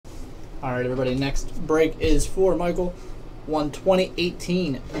All right, everybody. Next break is for Michael.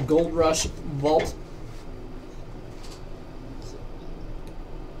 2018 Gold Rush Vault.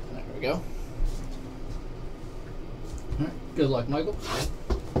 There we go. All right, good luck, Michael.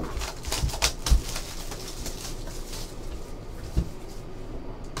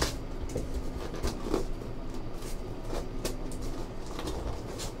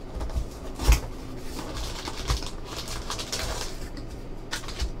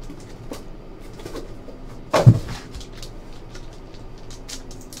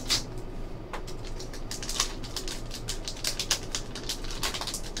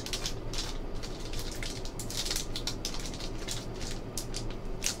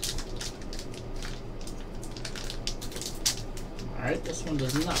 Alright, this one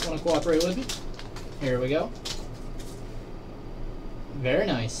does not want to cooperate with me. Here we go. Very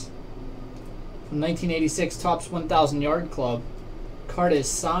nice. From 1986 Topps 1000 Yard Club. Card is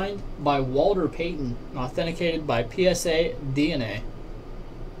signed by Walter Payton and authenticated by PSA DNA.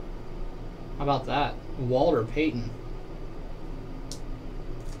 How about that? Walter Payton.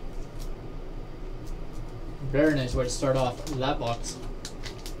 Very nice way to start off that box.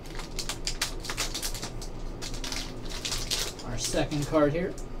 Our second card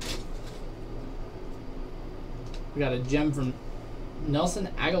here. We got a gem from Nelson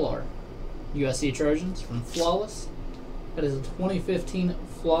Aguilar, USC Trojans from Flawless. That is a 2015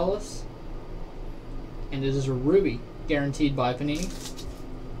 Flawless. And it is a ruby, guaranteed by Panini.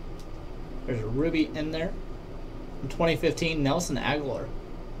 There's a ruby in there. From 2015 Nelson Aguilar.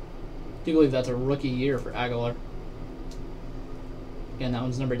 I do believe that's a rookie year for Aguilar. Again, that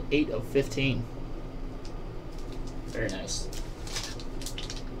one's numbered 8 of 15. Very nice.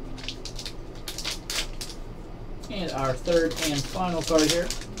 And our third and final card here.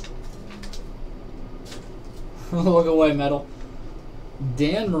 Look away, metal.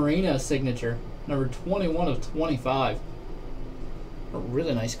 Dan Marino signature, number 21 of 25. A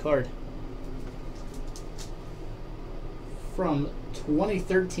really nice card. From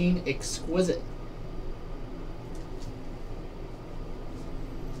 2013 Exquisite.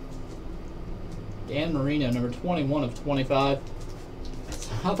 Dan Marino, number 21 of 25.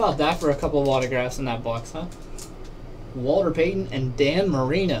 How about that for a couple of autographs in that box, huh? Walter Payton and Dan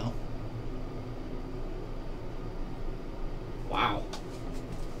Marino. Wow.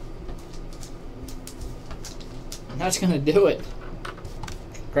 And that's going to do it.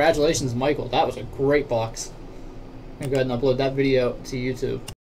 Congratulations, Michael. That was a great box. I'm going to go ahead and upload that video to YouTube.